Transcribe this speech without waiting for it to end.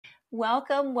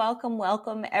Welcome, welcome,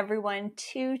 welcome everyone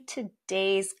to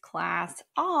today's class,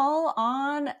 all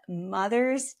on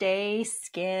Mother's Day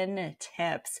skin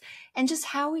tips and just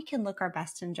how we can look our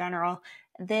best in general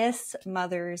this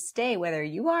Mother's Day, whether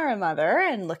you are a mother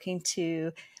and looking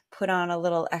to put on a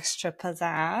little extra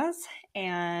pizzazz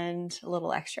and a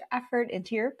little extra effort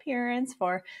into your appearance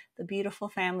for the beautiful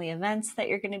family events that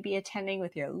you're going to be attending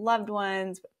with your loved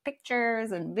ones, with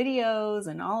pictures and videos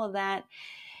and all of that.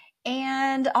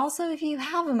 And also, if you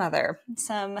have a mother,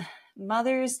 some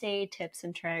Mother's Day tips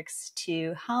and tricks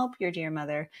to help your dear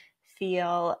mother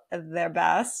feel their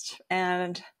best.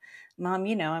 And Mom,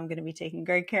 you know I'm going to be taking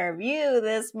great care of you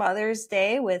this Mother's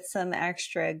Day with some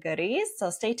extra goodies.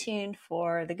 So stay tuned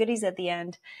for the goodies at the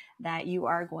end that you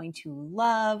are going to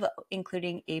love,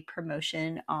 including a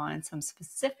promotion on some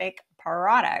specific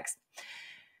products.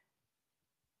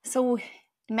 So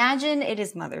imagine it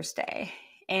is Mother's Day,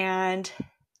 and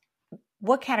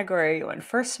what category are you in?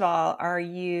 First of all, are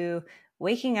you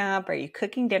waking up? Are you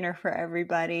cooking dinner for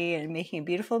everybody and making a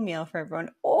beautiful meal for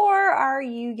everyone? Or are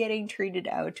you getting treated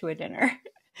out to a dinner?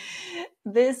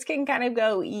 This can kind of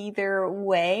go either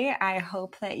way. I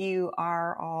hope that you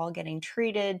are all getting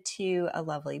treated to a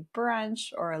lovely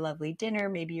brunch or a lovely dinner.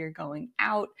 Maybe you're going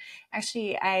out.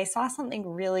 Actually, I saw something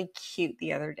really cute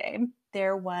the other day.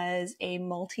 There was a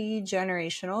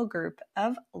multi-generational group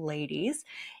of ladies,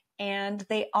 and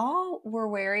they all were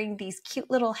wearing these cute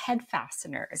little head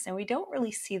fasteners. And we don't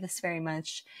really see this very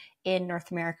much in North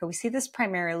America. We see this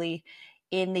primarily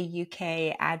in the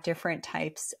UK at different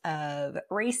types of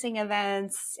racing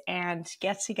events and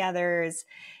get-togethers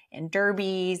and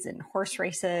derbies and horse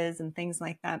races and things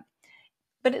like that.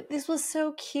 But this was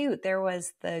so cute. There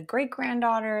was the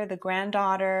great-granddaughter, the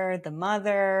granddaughter, the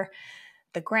mother,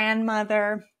 the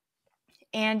grandmother.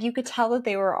 And you could tell that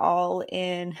they were all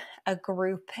in a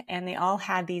group and they all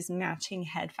had these matching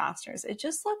head fasteners. It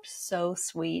just looked so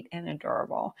sweet and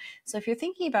adorable. So if you're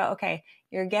thinking about, okay,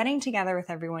 you're getting together with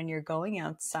everyone, you're going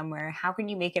out somewhere, how can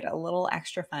you make it a little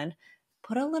extra fun?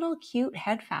 Put a little cute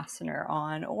head fastener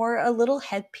on or a little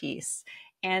headpiece.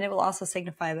 And it will also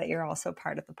signify that you're also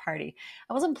part of the party.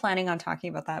 I wasn't planning on talking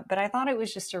about that, but I thought it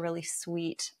was just a really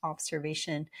sweet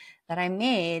observation that I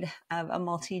made of a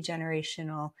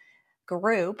multi-generational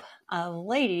group of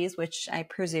ladies, which I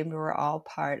presumed were all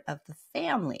part of the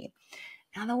family.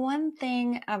 Now, the one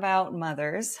thing about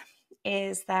mothers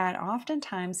is that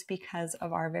oftentimes, because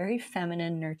of our very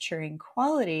feminine, nurturing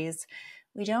qualities,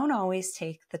 we don't always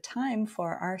take the time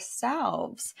for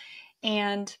ourselves.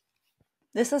 And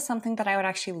this is something that I would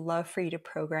actually love for you to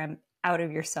program out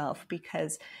of yourself,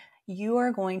 because you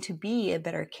are going to be a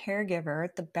better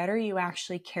caregiver the better you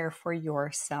actually care for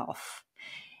yourself.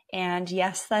 And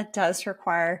yes, that does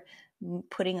require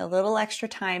putting a little extra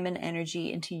time and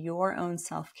energy into your own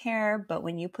self-care. But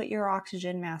when you put your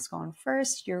oxygen mask on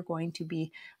first, you're going to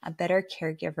be a better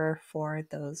caregiver for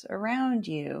those around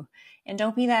you. And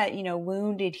don't be that,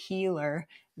 wounded healer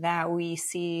that we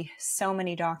see so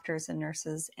many doctors and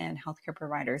nurses and healthcare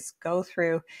providers go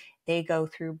through. They go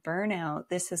through burnout.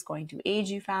 This is going to age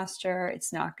you faster.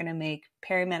 It's not going to make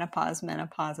perimenopause,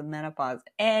 menopause, and menopause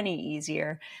any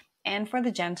easier. And for the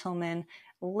gentlemen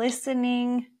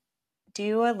listening,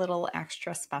 do a little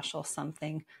extra special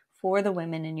something for the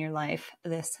women in your life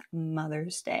this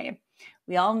Mother's Day.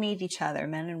 We all need each other,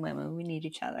 men and women. We need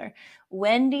each other.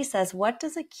 Wendy says, what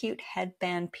does a cute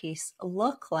headband piece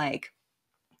look like?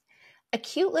 A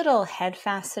cute little head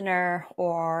fastener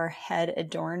or head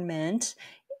adornment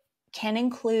can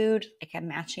include like a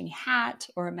matching hat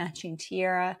or a matching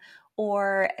tiara,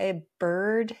 or a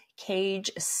bird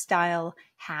cage style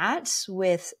hat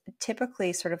with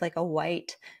typically sort of like a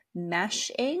white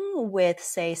meshing with,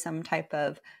 say, some type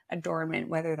of adornment,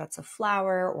 whether that's a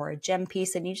flower or a gem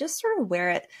piece, and you just sort of wear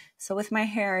it. So with my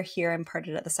hair here, I'm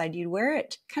parted at the side, you'd wear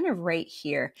it kind of right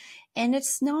here. And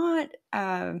it's not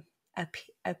a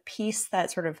piece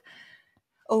that sort of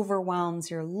overwhelms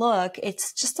your look.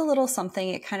 It's just a little something.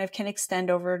 It kind of can extend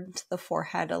over to the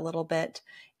forehead a little bit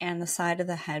and the side of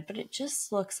the head, but it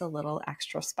just looks a little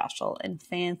extra special and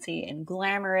fancy and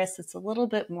glamorous. It's a little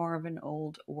bit more of an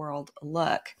old world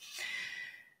look.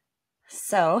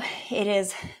 So it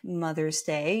is Mother's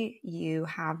Day. You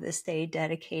have this day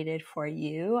dedicated for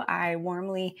you. I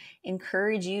warmly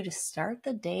encourage you to start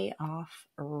the day off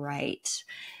right.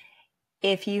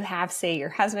 If you have, say, your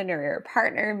husband or your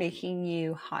partner making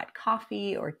you hot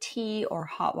coffee or tea or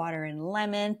hot water and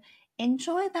lemon,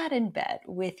 enjoy that in bed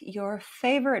with your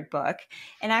favorite book.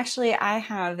 And actually, I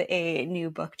have a new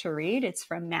book to read. It's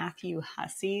from Matthew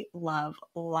Hussey, Love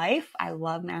Life. I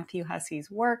love Matthew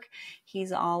Hussey's work.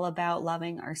 He's all about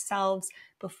loving ourselves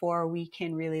before we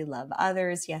can really love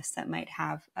others. Yes, that might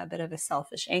have a bit of a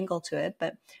selfish angle to it,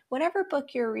 but whatever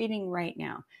book you're reading right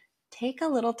now, take a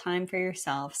little time for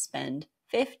yourself. Spend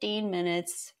 15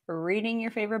 minutes reading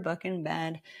your favorite book in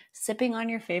bed, sipping on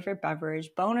your favorite beverage.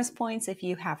 Bonus points if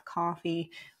you have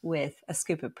coffee with a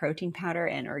scoop of protein powder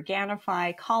and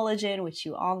Organifi collagen, which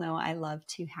you all know I love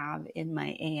to have in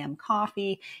my AM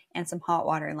coffee, and some hot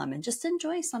water and lemon. Just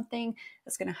enjoy something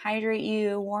that's going to hydrate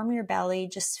you, warm your belly,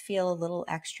 just feel a little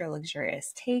extra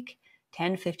luxurious. Take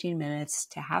 10, 15 minutes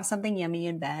to have something yummy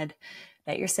in bed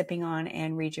that you're sipping on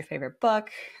and read your favorite book.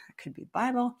 It could be the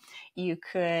Bible. You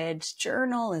could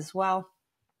journal as well.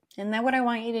 And then what I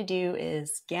want you to do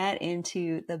is get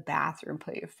into the bathroom,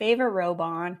 put your favorite robe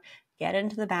on, get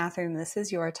into the bathroom. This is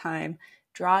your time.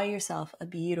 Draw yourself a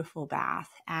beautiful bath.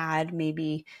 Add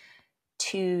maybe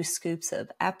 2 scoops of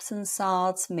Epsom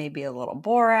salts, maybe a little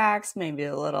borax, maybe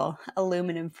a little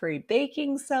aluminum-free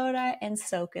baking soda, and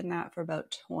soak in that for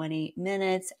about 20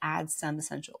 minutes. Add some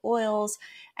essential oils.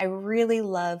 I really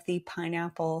love the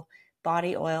pineapple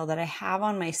body oil that I have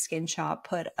on my Skin Shop.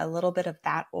 Put a little bit of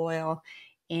that oil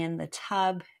in the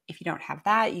tub. If you don't have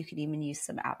that, you could even use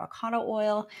some avocado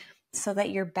oil, so that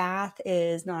your bath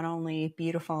is not only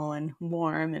beautiful and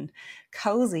warm and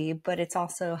cozy, but it's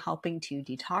also helping to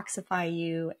detoxify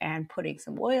you. And putting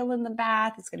some oil in the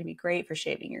bath is going to be great for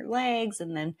shaving your legs.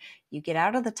 And then you get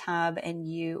out of the tub and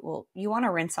you want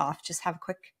to rinse off. Just have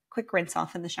a quick rinse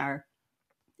off in the shower.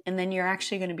 And then you're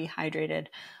actually going to be hydrated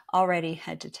already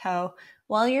head to toe.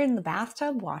 While you're in the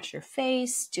bathtub, wash your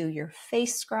face, do your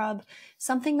face scrub.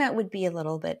 Something that would be a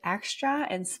little bit extra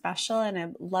and special and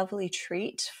a lovely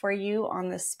treat for you on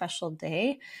this special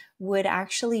day would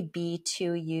actually be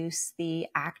to use the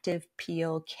Active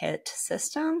Peel Kit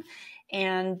system.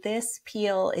 And this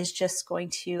peel is just going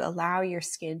to allow your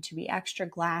skin to be extra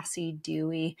glassy,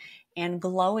 dewy, and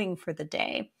glowing for the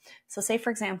day. So say, for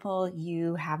example,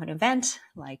 you have an event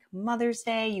like Mother's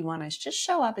Day, you want to just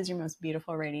show up as your most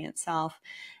beautiful, radiant self.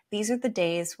 These are the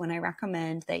days when I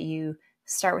recommend that you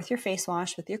start with your face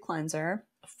wash with your cleanser,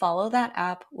 follow that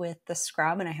up with the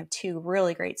scrub, and I have 2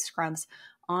 really great scrubs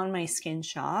on my Skin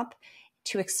Shop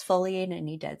to exfoliate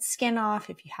any dead skin off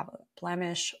if you have a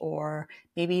blemish or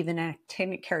maybe even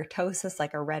actinic keratosis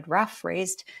like a red ruff,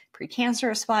 raised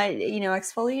precancerous spot.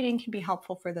 Exfoliating can be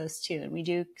helpful for those too. And we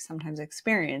do sometimes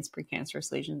experience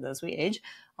precancerous lesions as we age.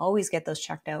 Always get those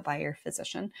checked out by your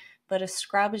physician. But a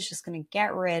scrub is just going to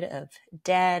get rid of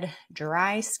dead,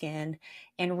 dry skin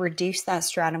and reduce that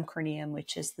stratum corneum,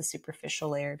 which is the superficial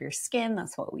layer of your skin.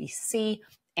 That's what we see.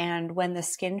 And when the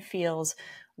skin feels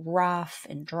rough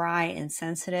and dry and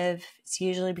sensitive, it's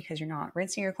usually because you're not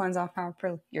rinsing your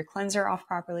cleanser off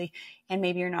properly, and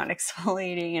maybe you're not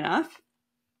exfoliating enough.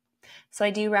 So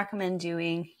I do recommend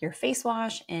doing your face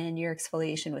wash and your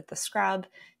exfoliation with the scrub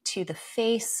to the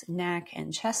face, neck,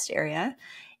 and chest area.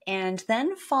 And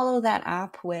then follow that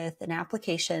up with an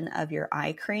application of your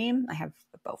eye cream. I have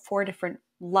about 4 different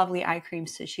lovely eye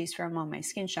creams to choose from on my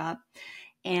Skin Shop.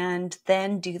 And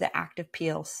then do the Active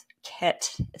Peel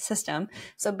Kit system.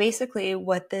 So basically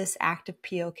what this Active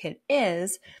Peel Kit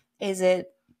is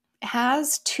it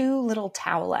has 2 little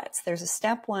towelettes. There's a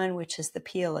step 1, which is the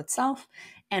peel itself,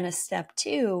 and a step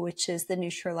 2, which is the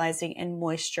neutralizing and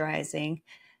moisturizing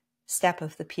step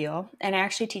of the peel. And I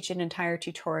actually teach an entire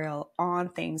tutorial on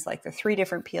things like the 3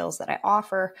 different peels that I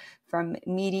offer, from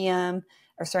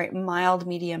mild,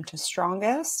 medium to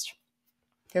strongest.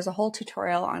 There's a whole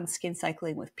tutorial on skin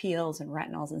cycling with peels and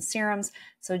retinols and serums.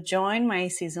 So join my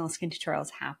seasonal skin tutorials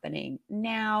happening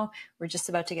now. We're just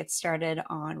about to get started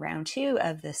on round 2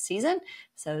 of this season.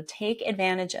 So take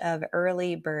advantage of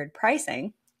early bird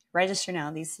pricing. Register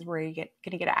now. This is where you're going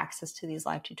to get access to these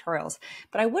live tutorials.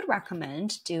 But I would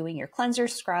recommend doing your cleanser,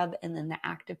 scrub, and then the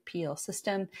Active Peel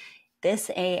system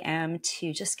this AM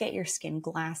to just get your skin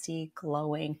glassy,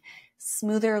 glowing,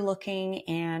 smoother looking,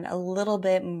 and a little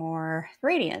bit more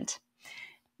radiant.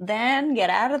 Then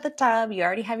get out of the tub. You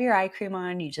already have your eye cream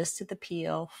on. You just did the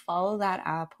peel. Follow that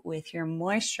up with your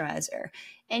moisturizer.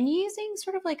 And using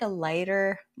sort of like a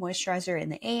lighter moisturizer in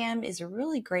the AM is a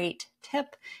really great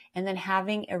tip. And then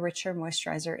having a richer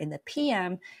moisturizer in the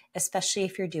PM, especially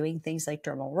if you're doing things like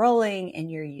dermal rolling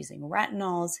and you're using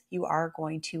retinols, you are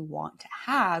going to want to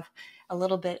have a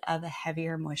little bit of a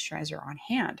heavier moisturizer on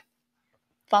hand.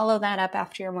 Follow that up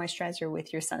after your moisturizer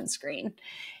with your sunscreen.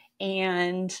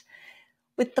 And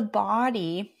With the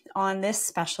body on this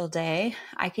special day,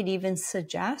 I could even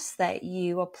suggest that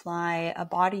you apply a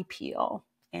body peel.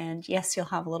 And yes, you'll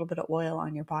have a little bit of oil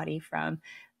on your body from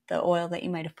the oil that you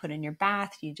might have put in your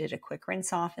bath. You did a quick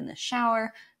rinse off in the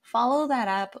shower. Follow that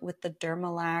up with the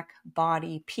Dermalac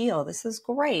body peel. This is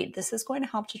great. This is going to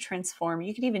help to transform.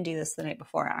 You could even do this the night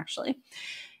before, actually.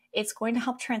 It's going to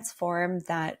help transform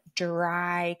that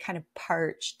dry, kind of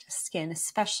parched skin,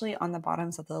 especially on the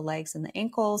bottoms of the legs and the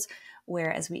ankles,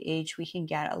 where as we age, we can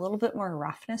get a little bit more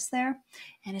roughness there.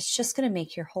 And it's just going to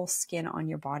make your whole skin on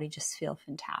your body just feel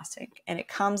fantastic. And it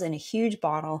comes in a huge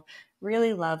bottle,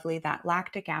 really lovely. That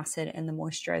lactic acid and the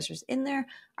moisturizers in there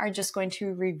are just going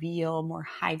to reveal more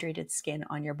hydrated skin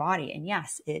on your body. And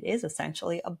yes, it is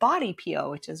essentially a body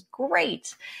peel, which is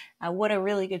great. What a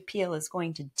really good peel is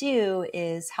going to do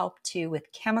is help to,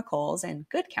 with chemicals and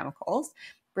good chemicals,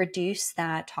 reduce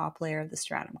that top layer of the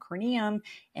stratum corneum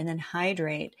and then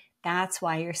hydrate. That's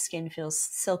why your skin feels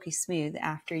silky smooth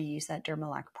after you use that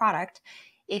Dermalac product.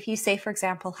 If you say, for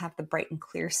example, have the Bright and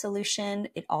Clear solution,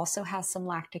 it also has some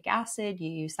lactic acid.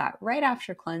 You use that right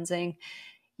after cleansing.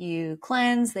 You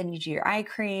cleanse, then you do your eye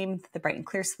cream, the Bright and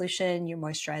Clear solution, your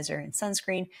moisturizer and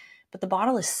sunscreen. But the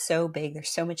bottle is so big, there's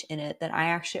so much in it that I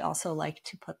actually also like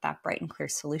to put that Bright and Clear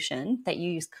solution that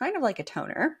you use kind of like a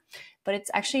toner, but it's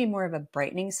actually more of a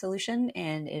brightening solution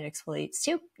and it exfoliates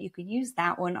too. You could use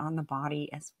that one on the body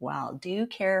as well. Do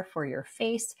care for your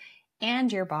face and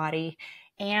your body.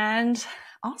 And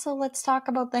also, let's talk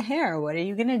about the hair. What are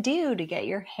you going to do to get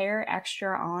your hair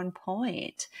extra on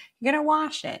point? You're going to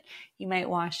wash it. You might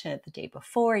wash it the day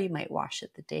before. You might wash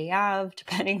it the day of,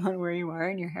 depending on where you are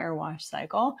in your hair wash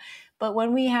cycle. But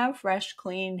when we have fresh,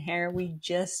 clean hair, we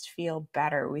just feel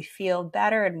better. We feel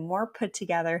better and more put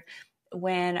together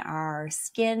when our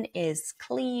skin is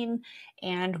clean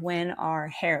and when our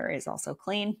hair is also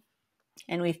clean.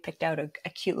 And we've picked out a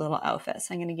cute little outfit.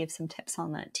 So I'm going to give some tips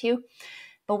on that too.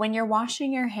 But when you're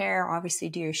washing your hair, obviously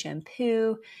do your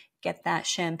shampoo, get that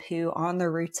shampoo on the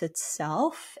roots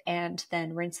itself, and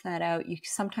then rinse that out. You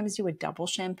sometimes do a double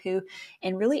shampoo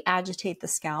and really agitate the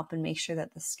scalp and make sure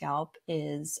that the scalp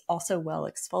is also well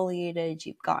exfoliated.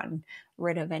 You've gotten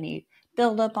rid of any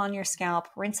buildup on your scalp,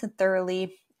 rinse it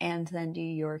thoroughly, and then do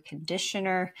your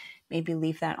conditioner. Maybe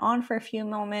leave that on for a few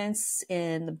moments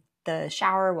in the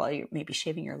shower while you're maybe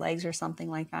shaving your legs or something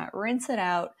like that. Rinse it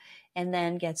out and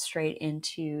then get straight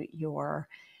into your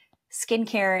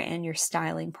skincare and your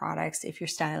styling products if you're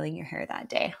styling your hair that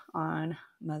day on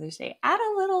Mother's Day. Add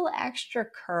a little extra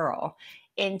curl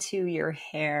into your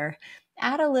hair.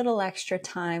 Add a little extra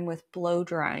time with blow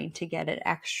drying to get it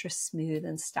extra smooth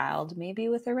and styled, maybe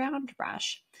with a round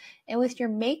brush. And with your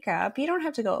makeup, you don't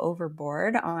have to go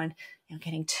overboard on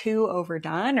getting too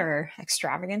overdone or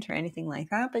extravagant or anything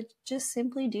like that, but just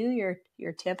simply do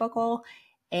your typical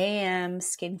AM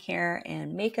skincare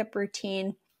and makeup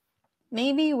routine,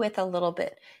 maybe with a little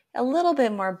bit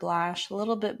more blush, a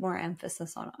little bit more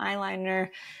emphasis on eyeliner,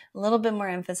 a little bit more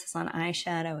emphasis on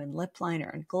eyeshadow and lip liner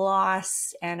and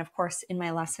gloss. And of course, in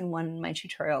my lesson 1 in my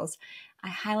tutorials, I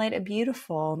highlight a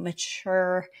beautiful,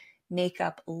 mature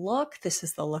makeup look. This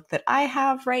is the look that I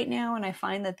have right now, and I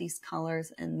find that these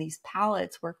colors and these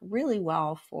palettes work really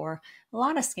well for a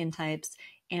lot of skin types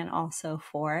and also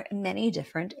for many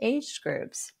different age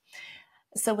groups.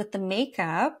 So with the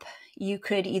makeup, you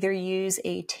could either use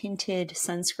a tinted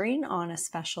sunscreen on a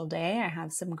special day. I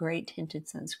have some great tinted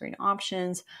sunscreen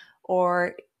options,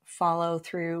 or follow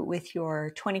through with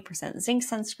your 20% zinc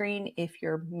sunscreen if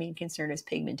your main concern is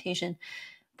pigmentation.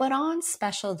 But on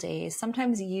special days,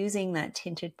 sometimes using that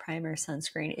tinted primer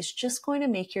sunscreen is just going to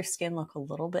make your skin look a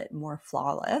little bit more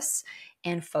flawless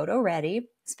and photo ready,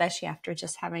 especially after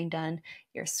just having done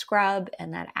your scrub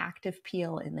and that active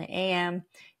peel in the AM.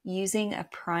 Using a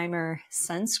primer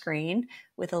sunscreen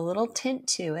with a little tint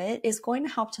to it is going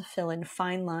to help to fill in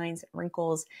fine lines,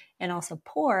 wrinkles, and also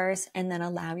pores, and then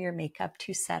allow your makeup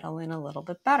to settle in a little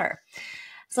bit better.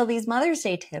 So these Mother's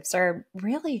Day tips are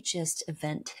really just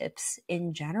event tips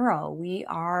in general. We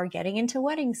are getting into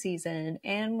wedding season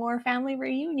and more family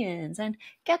reunions and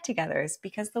get-togethers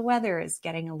because the weather is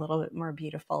getting a little bit more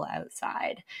beautiful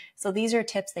outside. So these are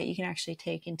tips that you can actually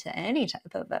take into any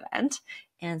type of event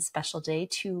and special day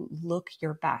to look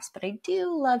your best. But I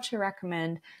do love to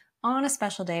recommend on a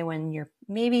special day when you're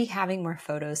maybe having more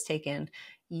photos taken,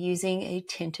 using a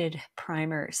tinted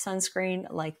primer sunscreen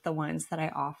like the ones that I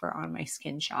offer on my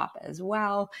Skin Shop as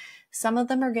well. Some of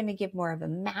them are going to give more of a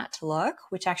matte look,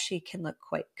 which actually can look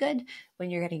quite good when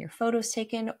you're getting your photos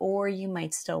taken, or you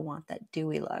might still want that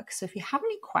dewy look. So if you have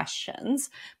any questions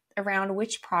around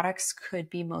which products could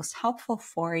be most helpful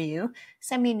for you,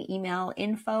 send me an email,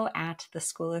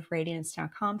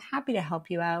 info@theschoolofradiance.com. Happy to help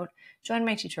you out. Join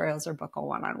my tutorials or book a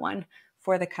one-on-one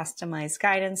for the customized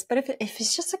guidance. But if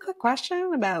it's just a quick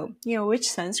question about, which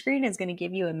sunscreen is going to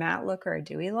give you a matte look or a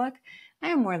dewy look, I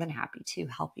am more than happy to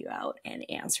help you out and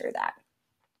answer that.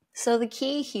 So the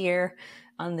key here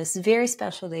on this very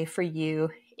special day for you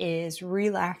is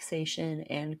relaxation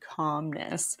and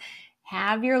calmness.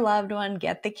 Have your loved one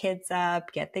get the kids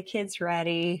up, get the kids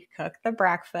ready, cook the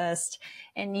breakfast,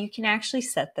 and you can actually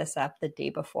set this up the day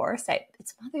before. Say,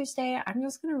 it's Mother's Day, I'm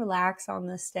just going to relax on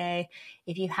this day.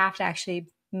 If you have to actually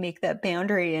make that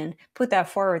boundary and put that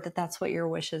forward that that's what your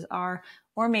wishes are,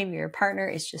 or maybe your partner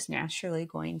is just naturally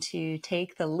going to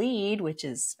take the lead, which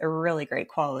is a really great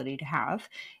quality to have,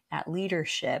 that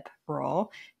leadership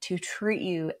role, to treat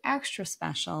you extra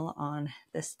special on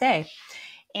this day.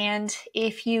 And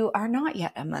if you are not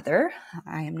yet a mother,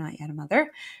 I am not yet a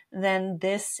mother, then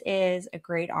this is a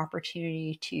great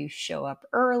opportunity to show up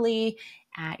early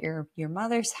at your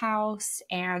mother's house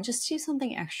and just do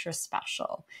something extra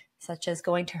special, such as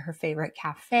going to her favorite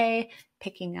cafe,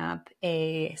 picking up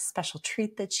a special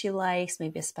treat that she likes,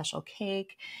 maybe a special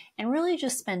cake, and really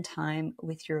just spend time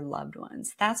with your loved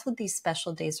ones. That's what these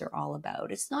special days are all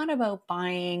about. It's not about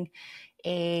buying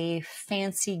a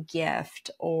fancy gift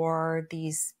or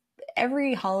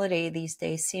every holiday these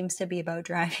days seems to be about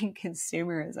driving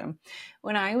consumerism,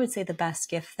 when I would say the best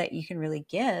gift that you can really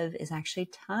give is actually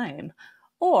time,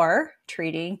 or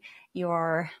treating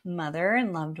your mother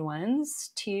and loved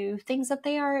ones to things that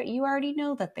you already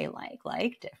know that they like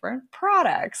different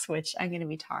products, which I'm going to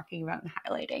be talking about and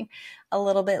highlighting a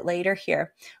little bit later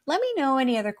here. Let me know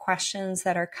any other questions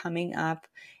that are coming up.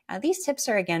 These tips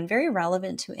are, again, very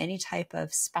relevant to any type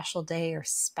of special day or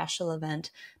special event,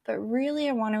 but really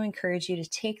I want to encourage you to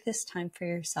take this time for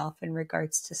yourself in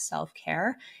regards to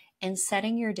self-care and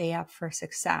setting your day up for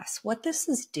success. What this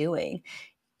is doing,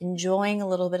 enjoying a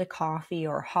little bit of coffee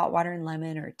or hot water and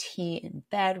lemon or tea in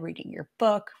bed, reading your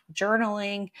book,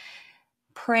 journaling,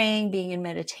 praying, being in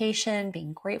meditation,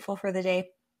 being grateful for the day,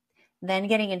 then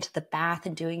getting into the bath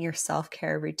and doing your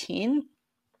self-care routine.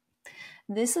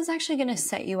 This is actually going to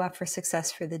set you up for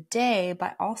success for the day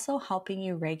by also helping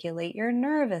you regulate your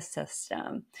nervous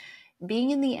system.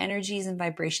 Being in the energies and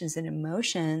vibrations and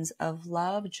emotions of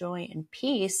love, joy, and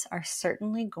peace are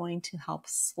certainly going to help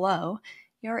slow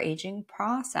your aging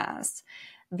process.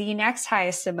 The next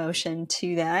highest emotion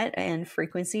to that and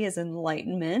frequency is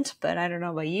enlightenment, but I don't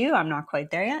know about you, I'm not quite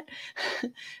there yet.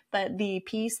 But the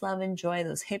peace, love, and joy,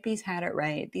 those hippies had it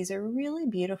right. These are really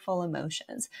beautiful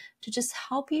emotions to just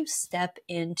help you step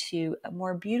into a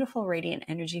more beautiful, radiant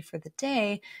energy for the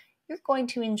day. You're going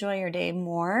to enjoy your day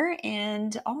more,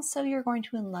 and also you're going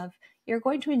to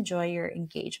enjoy your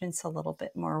engagements a little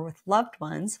bit more with loved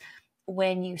ones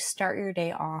when you start your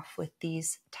day off with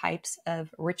these types of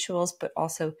rituals, but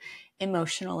also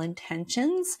emotional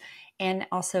intentions, and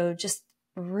also just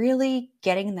really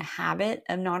getting in the habit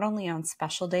of not only on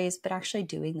special days, but actually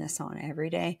doing this on every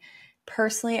day.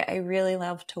 Personally, I really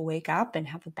love to wake up and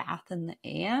have a bath in the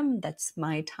AM. That's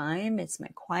my time. It's my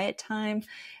quiet time.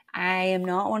 I am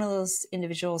not one of those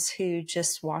individuals who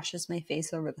just washes my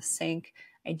face over the sink.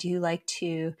 I do like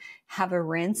to have a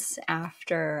rinse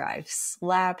after I've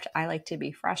slept. I like to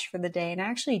be fresh for the day, and I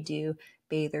actually do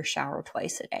bathe or shower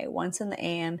twice a day, once in the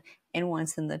AM and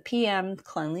once in the PM.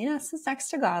 Cleanliness is next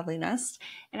to godliness,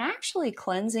 and actually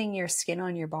cleansing your skin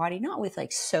on your body, not with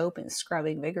like soap and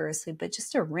scrubbing vigorously, but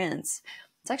just a rinse.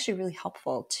 It's actually really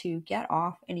helpful to get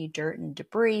off any dirt and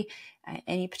debris,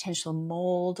 any potential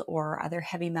mold or other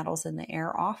heavy metals in the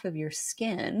air off of your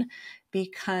skin,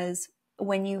 because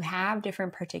when you have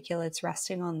different particulates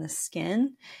resting on the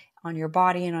skin, on your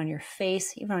body and on your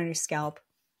face, even on your scalp,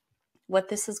 what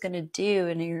this is going to do,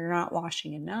 and you're not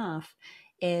washing enough,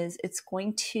 is it's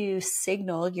going to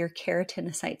signal your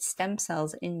keratinocyte stem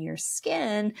cells in your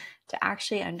skin to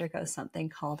actually undergo something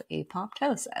called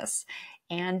apoptosis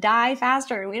and die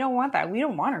faster. We don't want that. We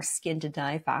don't want our skin to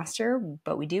die faster,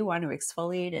 but we do want to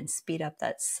exfoliate and speed up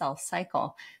that cell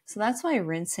cycle. So that's why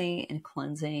rinsing and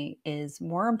cleansing is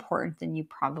more important than you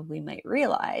probably might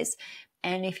realize.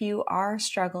 And if you are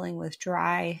struggling with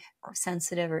dry or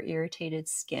sensitive or irritated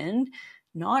skin,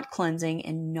 not cleansing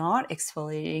and not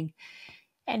exfoliating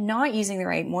and not using the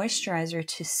right moisturizer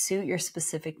to suit your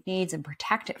specific needs and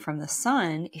protect it from the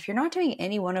sun, if you're not doing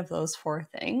any one of those four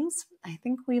things, I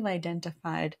think we've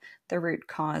identified the root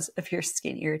cause of your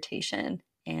skin irritation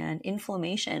and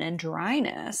inflammation and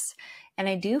dryness. And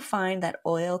I do find that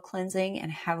oil cleansing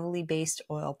and heavily based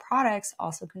oil products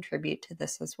also contribute to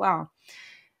this as well.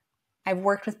 I've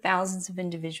worked with thousands of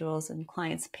individuals and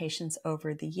clients, patients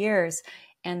over the years,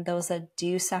 and those that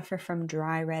do suffer from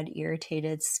dry, red,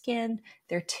 irritated skin,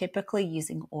 they're typically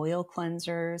using oil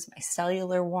cleansers,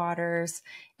 micellar waters,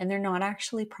 and they're not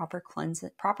actually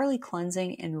properly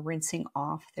cleansing and rinsing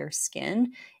off their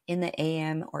skin in the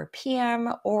AM or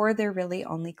PM, or they're really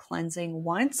only cleansing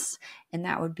once, and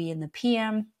that would be in the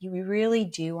PM. You really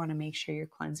do want to make sure you're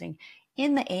cleansing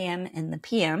in the AM and the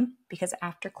PM, because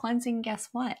after cleansing, guess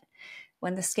what?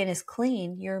 When the skin is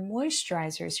clean, your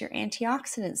moisturizers, your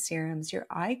antioxidant serums, your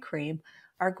eye cream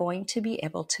are going to be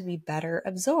able to be better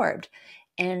absorbed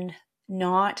and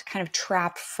not kind of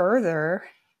trap further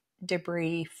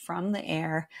debris from the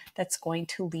air that's going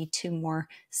to lead to more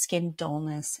skin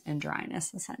dullness and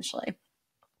dryness, essentially.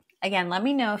 Again, let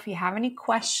me know if you have any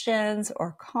questions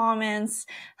or comments.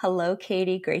 Hello,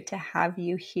 Katie. Great to have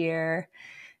you here.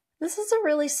 This is a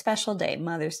really special day,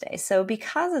 Mother's Day. So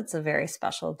because it's a very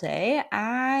special day,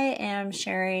 I am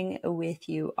sharing with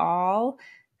you all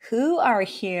who are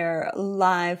here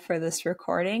live for this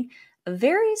recording a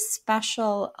very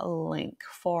special link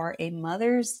for a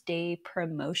Mother's Day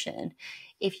promotion.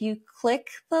 If you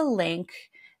click the link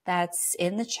that's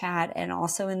in the chat and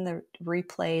also in the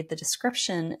replay, the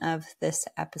description of this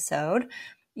episode,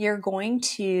 you're going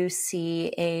to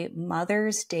see a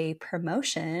Mother's Day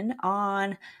promotion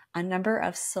on a number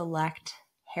of select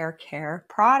hair care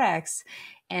products.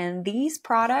 And these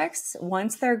products,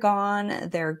 once they're gone,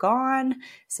 they're gone.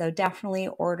 So definitely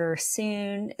order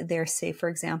soon. There's, say, for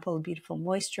example, a beautiful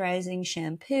moisturizing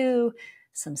shampoo,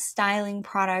 some styling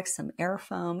products, some air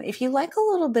foam. If you like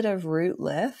a little bit of root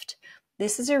lift,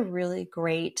 this is a really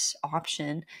great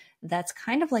option. That's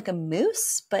kind of like a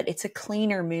mousse, but it's a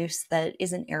cleaner mousse that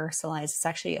isn't aerosolized. It's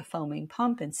actually a foaming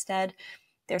pump instead.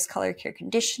 There's color care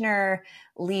conditioner,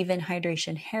 leave-in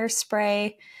hydration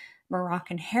hairspray,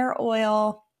 Moroccan hair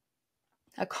oil,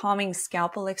 a calming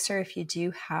scalp elixir if you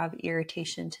do have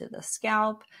irritation to the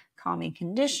scalp, calming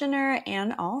conditioner,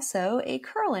 and also a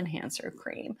curl enhancer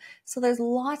cream. So there's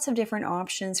lots of different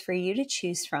options for you to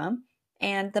choose from.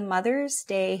 And the Mother's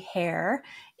Day Hair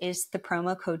is the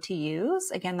promo code to use.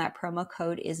 Again, that promo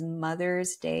code is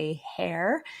Mother's Day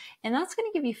Hair, and that's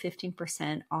going to give you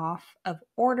 15% off of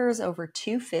orders over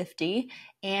 $250,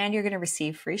 and you're going to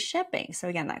receive free shipping. So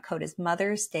again, that code is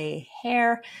Mother's Day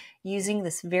Hair, using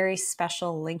this very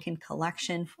special link in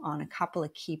collection on a couple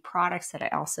of key products that I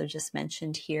also just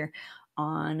mentioned here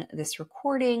on this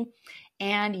recording.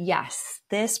 And yes,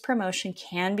 this promotion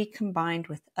can be combined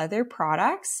with other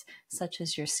products such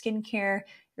as your skincare,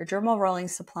 your dermal rolling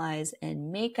supplies,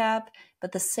 and makeup.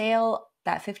 But the sale,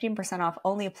 that 15% off,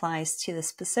 only applies to the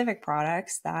specific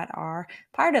products that are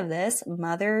part of this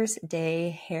Mother's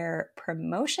Day Hair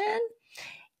promotion.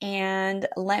 And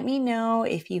let me know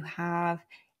if you have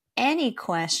any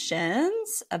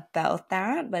questions about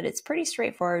that, but it's pretty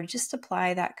straightforward. Just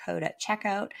apply that code at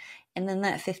checkout, and then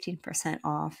that 15%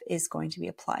 off is going to be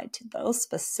applied to those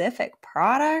specific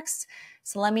products.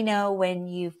 So let me know when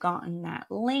you've gotten that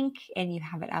link and you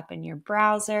have it up in your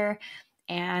browser,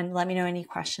 and let me know any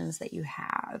questions that you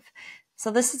have.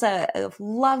 So this is a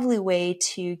lovely way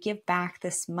to give back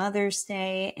this Mother's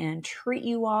Day and treat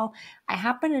you all. I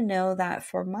happen to know that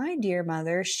for my dear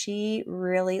mother, she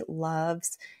really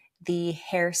loves the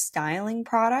hair styling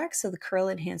products, so the curl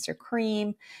enhancer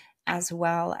cream, as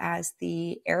well as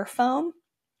the air foam.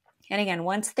 And again,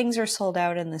 once things are sold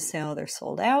out in the sale, they're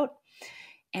sold out.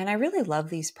 And I really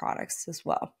love these products as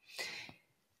well.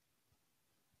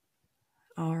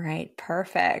 All right,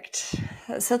 perfect.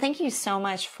 So thank you so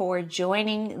much for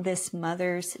joining this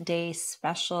Mother's Day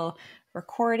special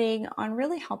recording on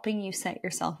really helping you set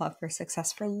yourself up for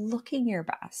success, for looking your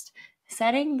best,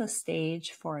 setting the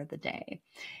stage for the day.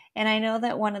 And I know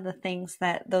that one of the things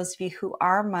that those of you who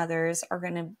are mothers are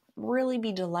going to really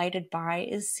be delighted by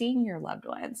is seeing your loved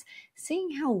ones,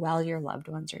 seeing how well your loved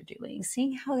ones are doing,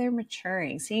 seeing how they're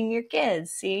maturing, seeing your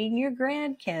kids, seeing your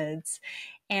grandkids,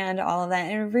 and all of that.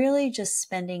 And really just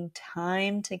spending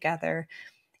time together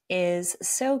is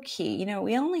so key. You know,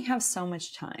 we only have so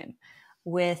much time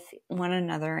with one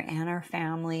another and our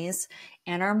families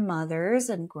and our mothers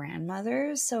and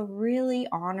grandmothers. So really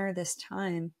honor this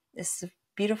time. This is a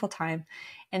beautiful time.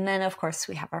 And then of course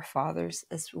we have our fathers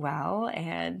as well.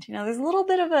 And you know, there's a little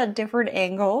bit of a different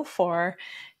angle for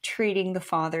treating the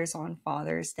fathers on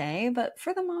Father's Day. But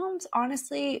for the moms,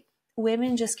 honestly,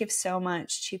 women just give so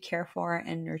much to care for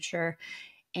and nurture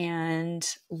and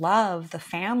love the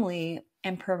family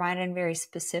and provide in very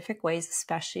specific ways,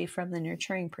 especially from the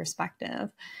nurturing perspective.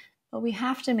 But we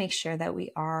have to make sure that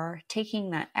we are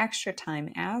taking that extra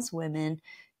time as women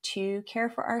to care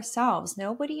for ourselves.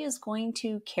 Nobody is going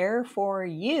to care for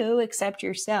you except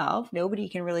yourself. Nobody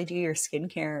can really do your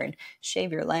skincare and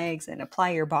shave your legs and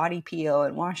apply your body peel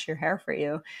and wash your hair for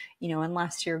you,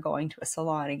 unless you're going to a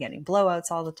salon and getting blowouts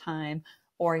all the time,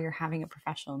 or you're having a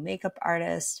professional makeup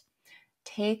artist.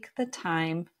 Take the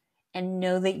time and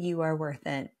know that you are worth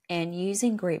it. And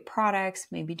using great products,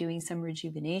 maybe doing some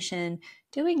rejuvenation,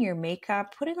 doing your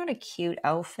makeup, putting on a cute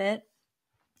outfit,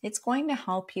 it's going to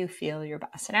help you feel your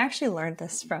best. And I actually learned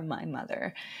this from my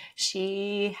mother.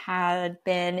 She had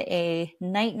been a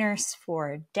night nurse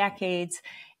for decades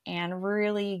and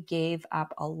really gave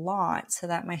up a lot so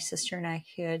that my sister and I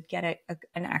could get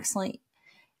an excellent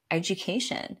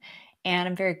education. And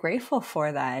I'm very grateful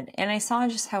for that. And I saw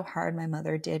just how hard my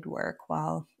mother did work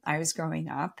while I was growing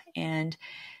up. And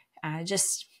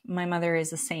my mother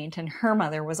is a saint, and her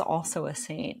mother was also a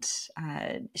saint.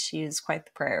 She is quite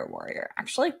the prayer warrior,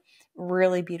 actually.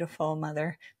 Really beautiful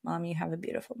mother. Mom, you have a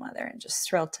beautiful mother, and just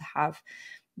thrilled to have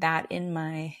that in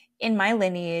my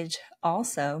lineage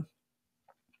also.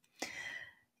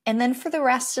 And then for the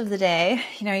rest of the day,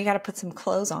 you got to put some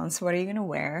clothes on. So what are you going to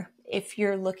wear? If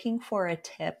you're looking for a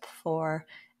tip for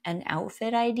an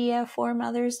outfit idea for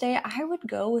Mother's Day, I would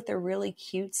go with a really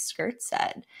cute skirt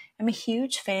set. I'm a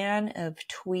huge fan of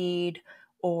tweed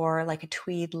or like a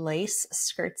tweed lace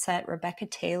skirt set. Rebecca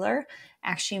Taylor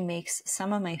actually makes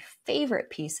some of my favorite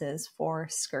pieces for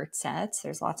skirt sets.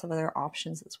 There's lots of other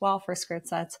options as well for skirt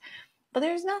sets, but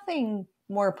there's nothing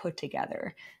more put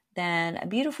together than a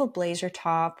beautiful blazer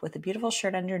top with a beautiful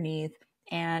shirt underneath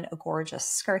and a gorgeous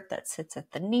skirt that sits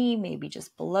at the knee, maybe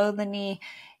just below the knee,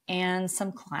 and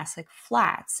some classic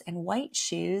flats. And white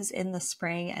shoes in the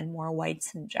spring, and more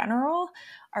whites in general,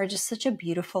 are just such a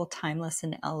beautiful, timeless,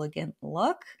 and elegant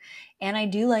look. And I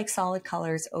do like solid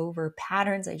colors over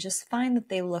patterns. I just find that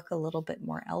they look a little bit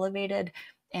more elevated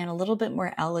and a little bit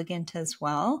more elegant as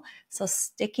well. So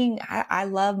I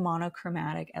love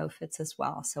monochromatic outfits as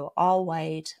well. So all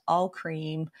white, all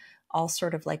cream, all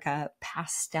sort of like a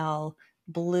pastel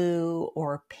blue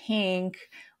or pink,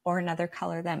 or another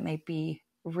color that might be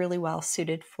really well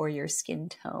suited for your skin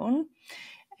tone.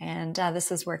 And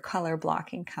this is where color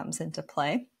blocking comes into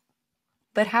play.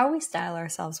 But how we style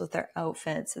ourselves with our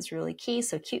outfits is really key.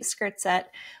 So cute skirt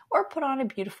set, or put on a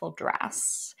beautiful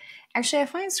dress. Actually, I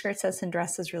find skirt sets and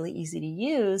dresses really easy to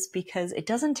use because it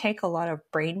doesn't take a lot of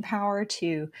brain power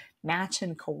to match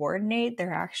and coordinate.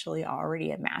 They're actually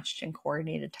already a matched and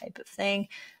coordinated type of thing.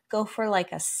 Go for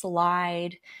like a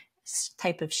slide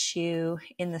type of shoe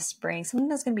in the spring, something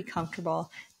that's going to be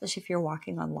comfortable, especially if you're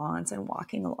walking on lawns and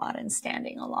walking a lot and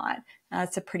standing a lot.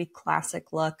 It's a pretty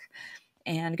classic look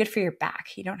and good for your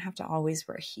back. You don't have to always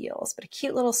wear heels, but a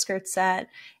cute little skirt set.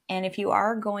 And if you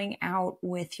are going out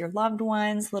with your loved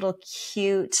ones, little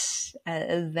cute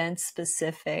event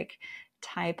specific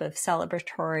type of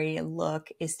celebratory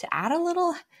look is to add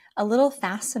a little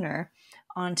fastener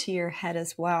onto your head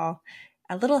as well.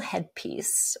 A little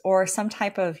headpiece or some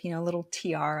type of, little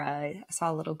tiara. I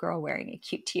saw a little girl wearing a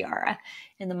cute tiara,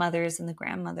 and the mothers and the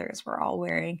grandmothers were all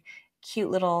wearing cute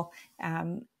little,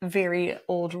 very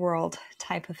old world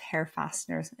type of hair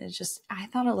fasteners. I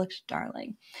thought it looked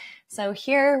darling. So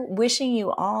here, wishing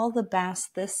you all the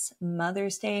best this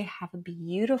Mother's Day. Have a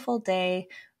beautiful day.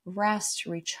 Rest,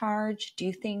 recharge,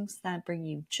 do things that bring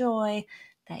you joy,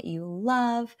 that you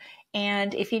love.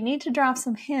 And if you need to drop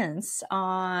some hints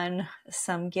on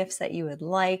some gifts that you would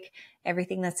like,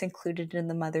 everything that's included in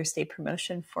the Mother's Day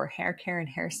promotion for hair care and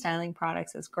hairstyling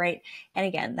products is great. And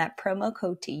again, that promo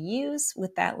code to use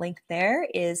with that link there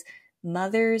is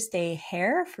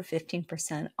MOTHERSDAYHAIR for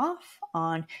 15% off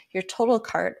on your total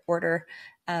cart order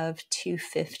of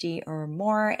 $250 or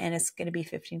more. And it's going to be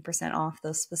 15% off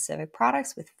those specific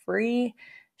products with free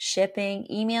shipping.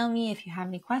 Email me if you have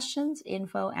any questions,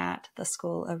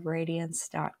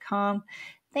 info@theschoolofradiance.com.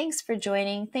 Thanks for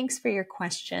joining. Thanks for your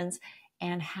questions,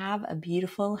 and have a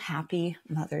beautiful, happy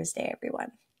Mother's Day,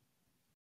 everyone.